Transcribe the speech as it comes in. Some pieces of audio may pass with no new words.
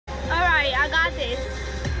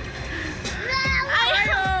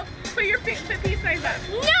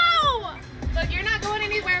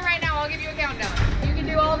me where right now. I'll give you a countdown. You can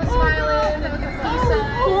do all the smiling and the peace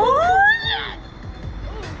sign.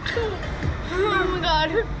 Oh my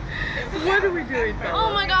god. What are we doing, Bella?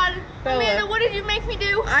 Oh my god. Bella. Amanda, what did you make me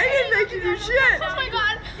do? I didn't make you do shit. Oh my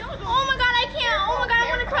god. Oh my god, I can't. Oh my god, I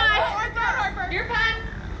want to cry. Your pen.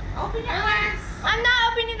 Open your eyes. I'm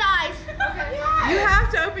not opening the eyes. Okay. You have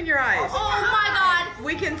to open your eyes. Oh my god.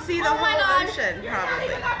 We can see the Oh my whole God. ocean,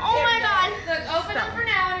 probably. Oh my god. Look, open them for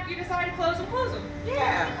now, and if you decide to close them, close them.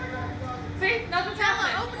 Yeah. See? Nothing's Bella,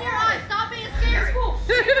 happening. open your eyes. Stop being scared. It's cool.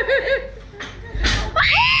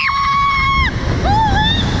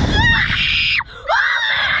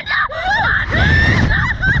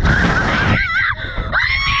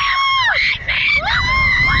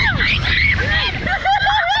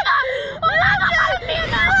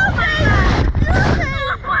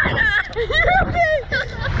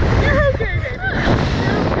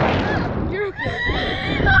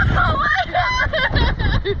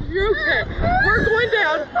 You're okay. We're going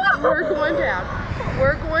down. We're going down.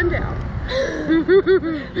 We're going down.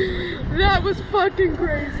 That was fucking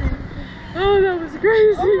crazy. Oh, that was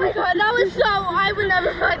crazy. Oh my god, that was so. I would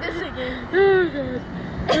never find this again. Oh god.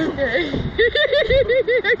 Okay.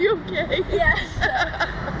 Are you okay? Yes.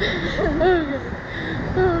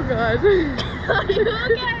 Oh god. Are you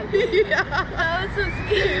okay? Yeah. That was so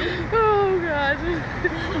scary. Oh god.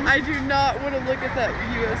 I do not want to look at that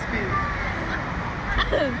USB.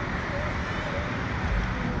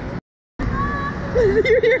 You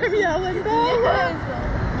hear him yelling, Bella? Yes.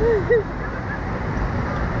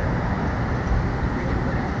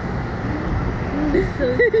 So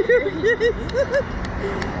scary.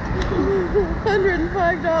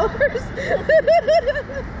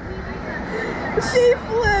 $105. She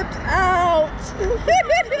flipped out.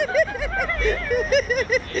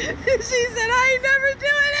 She said, I ain't never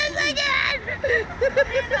doing this again.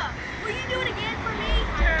 Amanda, will you do it again for me?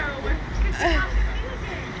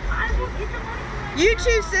 You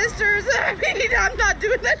two sisters, I mean, I'm not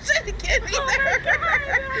doing that shit again either.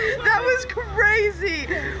 That was crazy.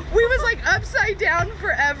 We was like upside down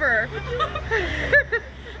forever.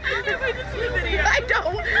 I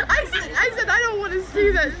don't. I said I don't want to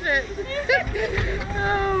see that shit.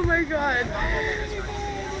 Oh my god.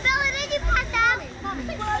 Bella, did you pass out?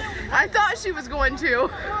 I thought she was going to.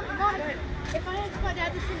 If I had my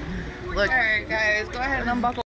dad to see. Look. Alright, guys, go ahead and unbuckle.